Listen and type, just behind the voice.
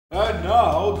And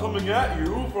now, coming at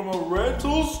you from a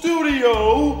rental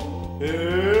studio,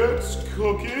 it's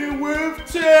Cooking with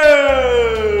Tim!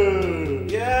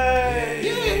 Yay!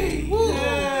 Yay! Woo!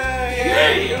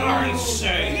 Yay! Yay! I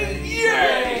say!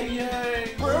 Yay!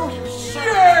 Yay!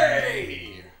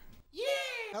 Yay!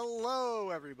 Hello,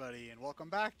 everybody, and welcome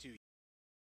back to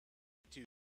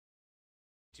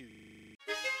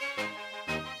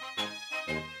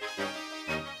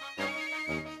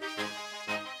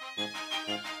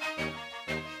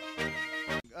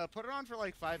put it on for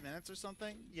like 5 minutes or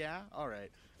something. Yeah, all right.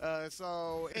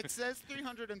 So it says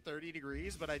 330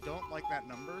 degrees, but I don't like that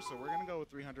number, so we're gonna go with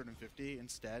 350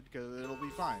 instead, because it'll be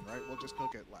fine, right? We'll just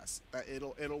cook it less.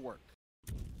 It'll work.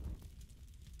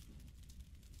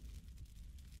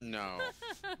 No,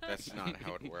 that's not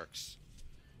how it works.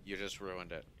 You just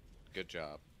ruined it. Good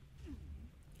job.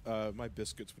 My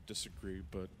biscuits would disagree,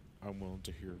 but I'm willing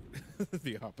to hear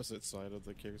the opposite side of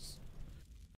the case.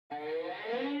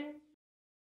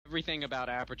 Everything about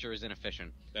Aperture is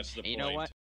inefficient. That's the point. You know what?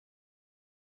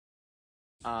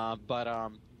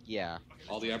 Yeah.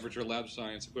 All the Aperture Lab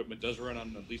science equipment does run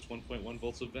on at least 1.1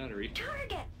 volts of battery.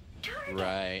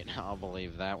 Right. I'll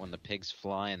believe that when the pigs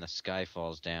fly and the sky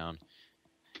falls down.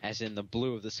 As in the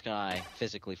blue of the sky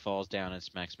physically falls down and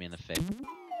smacks me in the face.